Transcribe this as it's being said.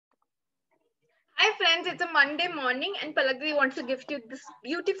Hi friends, it's a Monday morning and Palagri wants to gift you this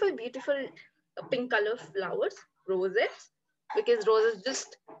beautiful, beautiful pink color flowers, roses, because roses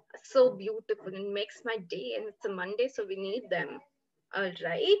just so beautiful and makes my day, and it's a Monday, so we need them. All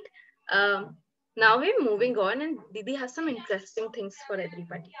right. Um, Now we're moving on, and Didi has some interesting things for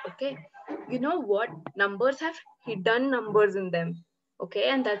everybody. Okay. You know what? Numbers have hidden numbers in them. Okay,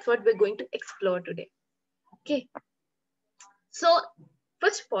 and that's what we're going to explore today. Okay. So,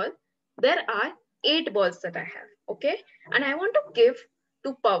 first of all, there are 8 balls that I have, okay? And I want to give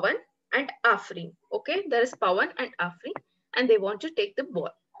to Pawan and Afrin, okay? There is Pawan and Afrin, and they want to take the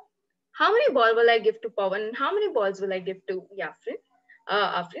ball. How many balls will I give to Pawan and how many balls will I give to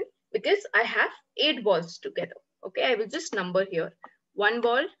Afrin? Because I have 8 balls together, okay? I will just number here. 1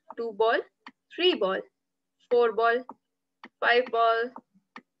 ball, 2 ball, 3 ball, 4 ball, 5 ball,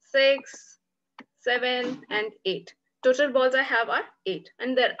 6, 7, and 8. Total balls I have are 8,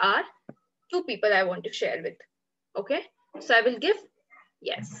 and there are 2 people I want to share with. Okay, so I will give,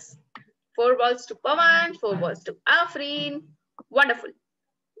 yes, 4 balls to Pawan, 4 balls to Afreen. Wonderful.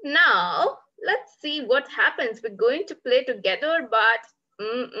 Now let's see what happens. We're going to play together, but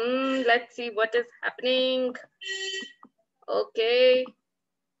let's see what is happening. Okay.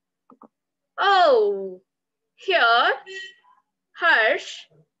 Oh, here Harsh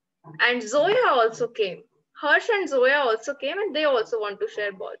and Zoya also came. Harsh and Zoya also came, and they also want to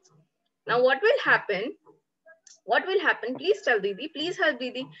share balls. Now, what will happen? What will happen? Please tell Didi. Please help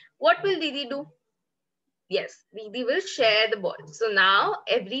Didi. What will Didi do? Yes, Didi will share the balls. So now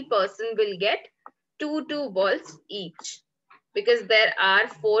every person will get two balls each, because there are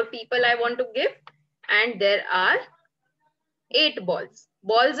 4 people I want to give, and there are 8 balls.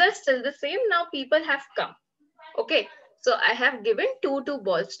 Balls are still the same. Now people have come. Okay. So I have given two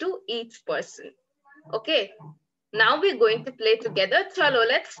balls to each person. Okay. Now we're going to play together. Chalo,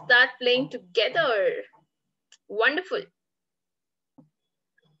 let's start playing together. Wonderful.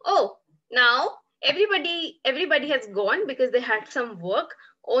 Oh, now everybody has gone because they had some work.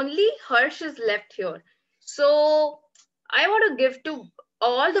 Only Harsh is left here. So I want to give to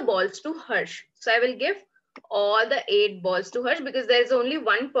all the balls to Harsh. So I will give all the 8 balls to Harsh because there is only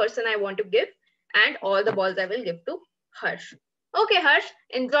one person I want to give, and all the balls I will give to Harsh. Okay, Harsh,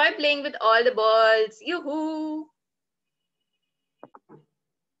 enjoy playing with all the balls. Yoo-hoo!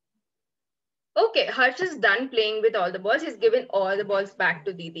 Okay, Harsh is done playing with all the balls. He's given all the balls back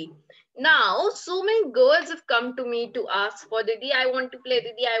to Didi. Now, so many girls have come to me to ask for Didi, I want to play,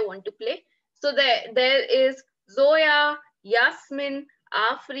 Didi, I want to play. So there is Zoya, Yasmin,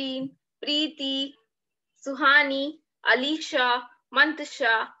 Afreen, Preeti, Suhani, Alisha,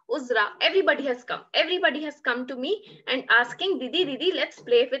 Mantasha, Uzra. Everybody has come. Everybody has come to me and asking, Didi, Didi, let's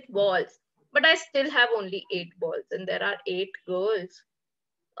play with balls. But I still have only 8 balls and there are 8 girls.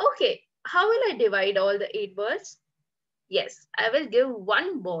 Okay, how will I divide all the 8 balls? Yes, I will give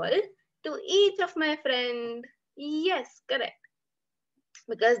one ball to each of my friend. Yes, correct.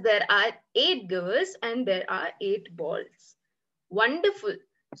 Because there are 8 girls and there are 8 balls. Wonderful.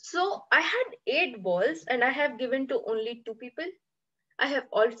 So I had 8 balls and I have given to only 2 people. I have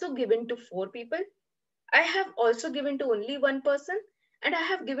also given to 4 people. I have also given to only one person and I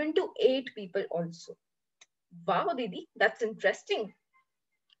have given to 8 people also. Wow, Didi, that's interesting.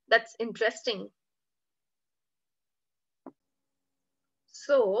 That's interesting.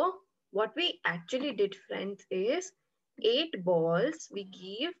 So what we actually did, friends, is 8 balls we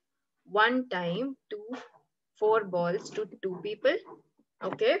give one time to 4 balls to 2 people.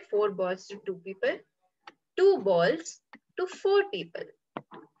 Okay, 4 balls to 2 people, 2 balls to 4 people,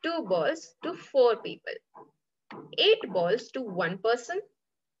 2 balls to 4 people, 8 balls to one person,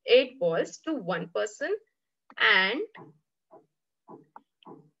 8 balls to one person, and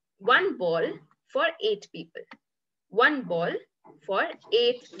one ball for 8 people. One ball for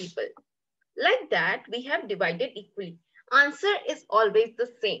 8 people. Like that, we have divided equally. Answer is always the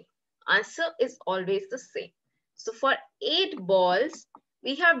same. Answer is always the same. So for 8 balls,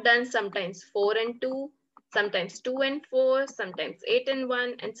 we have done sometimes 4 and 2, sometimes 2 and 4, sometimes 8 and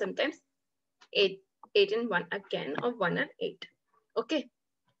 1, and sometimes 8 and 1 again, or 1 and 8. Okay.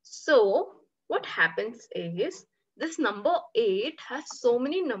 So what happens is this number 8 has so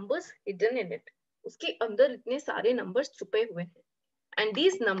many numbers hidden in it. उसके अंदर इतने सारे numbers छुपे हुए हैं. And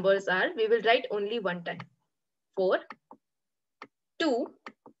these numbers are, we will write only one time. 4, 2,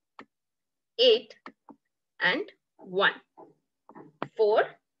 8, and 1. 4,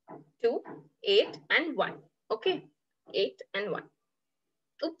 2, 8, and 1. Okay, 8 and 1.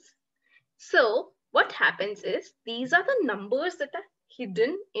 Oops. So what happens is, these are the numbers that are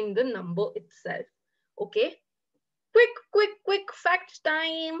hidden in the number itself. Okay, quick fact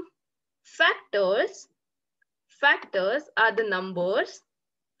time. Factors are the numbers.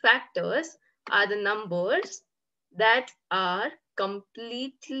 Factors are the numbers that are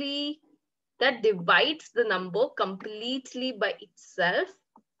completely, that divides the number completely by itself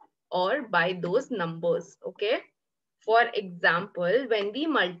or by those numbers. Okay. For example, when we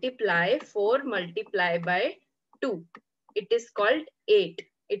multiply 4 multiply by 2, it is called 8.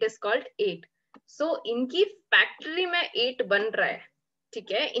 It is called 8. So इनकी factory में 8 बन रहा है,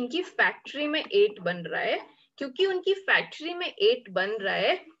 ठीक है, इनकी factory में 8 बन रहा है, क्योंकि उनकी फैक्ट्री में 8 बन रहा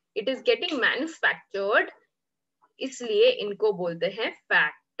है, इट इज गेटिंग मैन्युफैक्चर्ड, इसलिए इनको बोलते हैं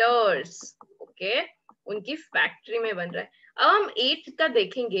फैक्टर्स. ओके, उनकी फैक्ट्री में बन रहा है. अब हम 8 का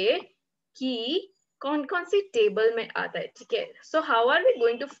देखेंगे कि कौन कौन सी टेबल में आता है, ठीक है. So how are we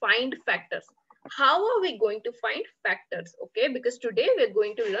going to find factors? How are we going to find factors? Okay, because today we are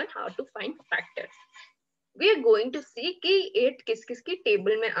going to learn how to find factors. We are going to see कि 8 किस किस की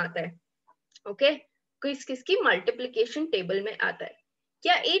table में आता है. Okay, किस किस की मल्टीप्लिकेशन टेबल में आता है.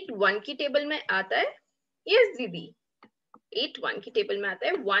 क्या 8 1 की टेबल में आता है? Yes दीदी, 8 1 की टेबल में आता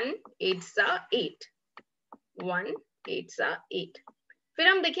है. 1 8 सा 8, 1 8 सा 8. फिर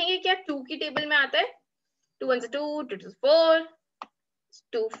हम देखेंगे क्या 2 की टेबल में आता है. 2 1 2, 2 2 4,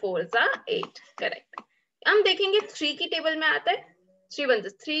 2 4 8. करेक्ट. हम देखेंगे 3 की टेबल में आता है. 3 1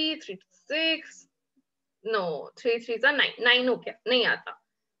 3, 3 6, नो 3 3 9, 9 हो गया, नहीं आता.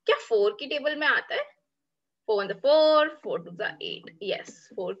 क्या 4 की टेबल में आता है? 4 1 4, 4 2 8. यस,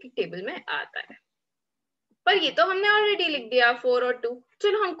 4 की टेबल में आता है. पर ये तो हमने ऑलरेडी लिख दिया 4 और 2.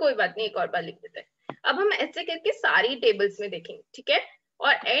 चलो हम कोई बात नहीं, एक और बार लिख देते हैं. अब हम ऐसे करके सारी टेबल्स में देखेंगे, ठीक है.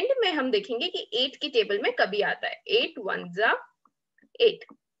 और एंड में हम देखेंगे कि 8 की टेबल में कभी आता है. 8 1 8.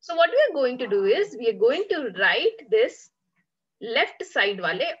 So what we are going to do is we are going to write this left side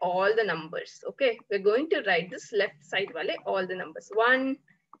wale all the numbers. Okay, we're going to write this left side wale all the numbers. 1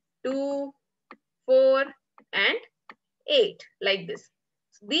 2 4 and 8 like this.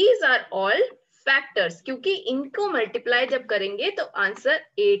 These are all factors. क्योंकि इनको multiply जब करेंगे तो answer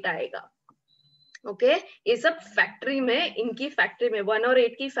 8 आएगा. Okay, ये सब factory में, इनकी फैक्ट्री में 1 और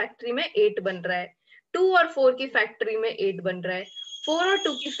 8 की फैक्ट्री में 8 बन रहा है. 2 और 4 की फैक्ट्री में 8 बन रहा है. 4 और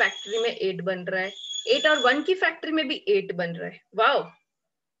 2 की फैक्ट्री में 8 बन रहा है. 8 और 1 की फैक्ट्री में भी 8 बन रहा है. वाओ,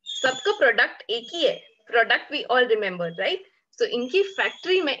 सबका प्रोडक्ट एक ही है. Product we all remember, right. सो इनकी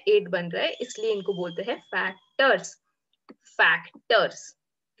फैक्ट्री में 8 बन रहा है, इसलिए इनको बोलते हैं फैक्टर्स. फैक्टर्स,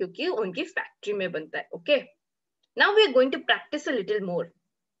 क्योंकि उनकी फैक्ट्री में बनता है. Okay, now we are going to practice a little more.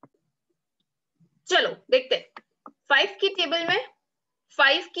 चलो देखते हैं 5 की टेबल में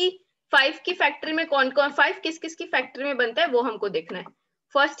 5 की फैक्ट्री में कौन कौन, 5 किस किस की फैक्ट्री में बनता है वो हमको देखना है.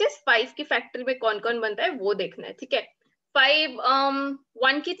 फर्स्ट इज 5 की फैक्ट्री में कौन कौन बनता है वो देखना है, ठीक है. 5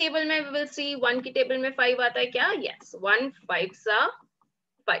 1 की टेबल में वी विल सी 1 की टेबल में 5 आता है क्या? यस, 1 5 सा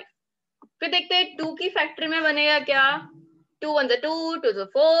 5. फिर देखते हैं 2 की फैक्ट्री में बनेगा क्या? 2 1 2, 2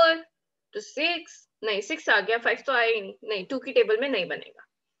 4, 2 6, नहीं 6 आ गया, 5 तो आया ही नहीं. 2 की टेबल में नहीं बनेगा.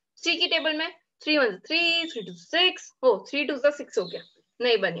 3 की टेबल में 3 1 3, 3 2 6, हो 3 2 6 हो गया,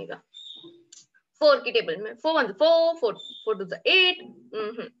 नहीं बनेगा. 4 की टेबल में 4 1 4, 4 2 8,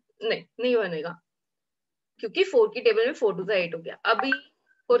 नहीं बनेगा, क्योंकि 4 की टेबल में 4 2 8 हो गया. अभी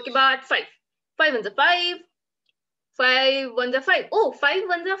 4 के बाद 5 5 1 5, 5 1 5, oh 5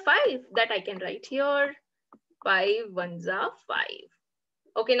 1 5, that I can write here. 5 1 5.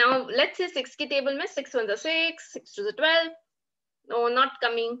 Okay, now let's say 6 की टेबल में 6 1 6, 6 2 12. No, not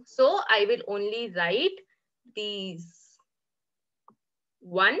coming. So I will only write these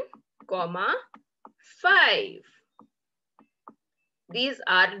 1, 5. These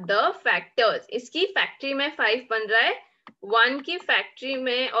are the factors. इसकी फैक्ट्री में 5 बन रहा है, 1 की फैक्ट्री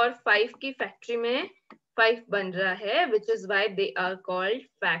में और 5 की फैक्ट्री में 5 बन रहा है, which is why they are called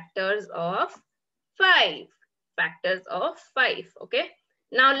factors of 5. Factors of 5. Okay.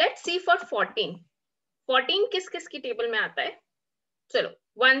 Now let's see for 14. 14 किस किस की टेबल में आता है? चलो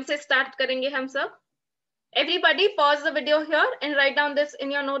 1 से स्टार्ट करेंगे हम सब. Everybody pause the video here and write down this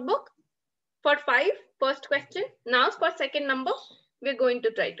in your notebook. For 5, first question. Now for second number, we're going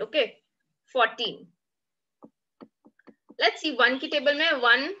to write. Okay, 14. Let's see 1 की टेबल में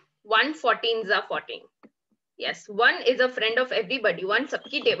 1 14 जा 14. Yes, 1 is a friend of everybody. 1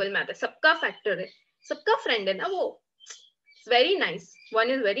 सबकी table में आता है, सबका factor है, सबका फ्रेंड है ना वो. Very nice.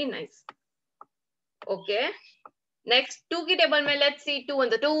 1 is very nice. Okay. Next 2 की टेबल में let's see 2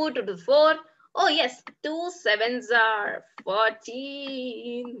 1 2, 2 2 4. Oh yes, 2 7s are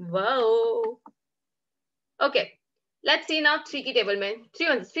 14. Wow. Okay, let's see now 3 की टेबल में 3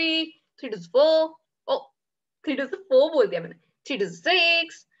 1 3, 3 2 4. Oh, 3 2 4 बोल दिया मैंने. 3 2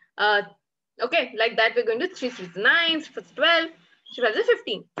 6. Okay, like that we're going to 3 3 9, 3 4 12. Shivraja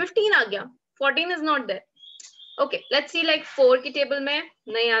 15. 15 आ गया. 14 is not there. Okay, let's see like 4 की table में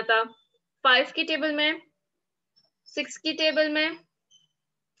नहीं आता. 5 की टेबल में, 6 की टेबल में,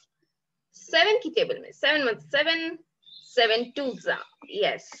 7 की टेबल में. 7 twos are.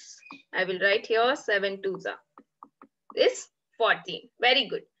 Yes, I will write here 7 twos are. Is 14. Very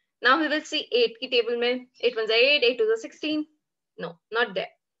good. Now we will see 8 की टेबल में. 8 ones are 8, 8 twos are 16. No, not there.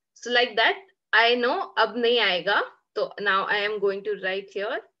 So like that, I know अब नहीं आएगा. So now I am going to write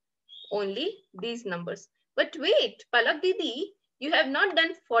here only these numbers. But wait, Palak Didi, you have not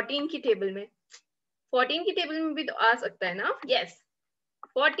done 14 की table में. 14 की table में भी तो आ सकता है ना? Yes.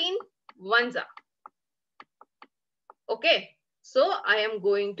 14 ones are. Okay. So I am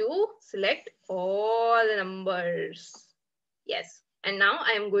going to select all the numbers. Yes. And now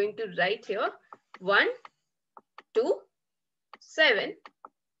I am going to write here 1, 2, 7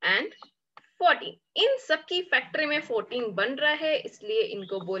 and 14. इन सबकी फैक्टर में 14 बन रहा है, इसलिए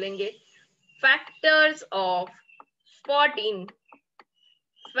इनको बोलेंगे factors of 14.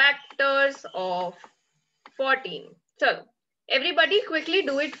 Factors of 14. So everybody quickly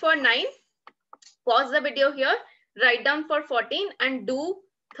do it for 9. Pause the video here, write down for 14 and do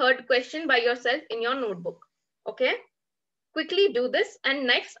third question by yourself in your notebook. Okay, quickly do this, and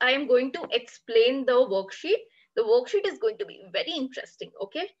next I am going to explain the worksheet. The worksheet is going to be very interesting.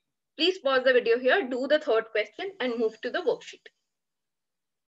 Okay, please pause the video here, do the third question and move to the worksheet.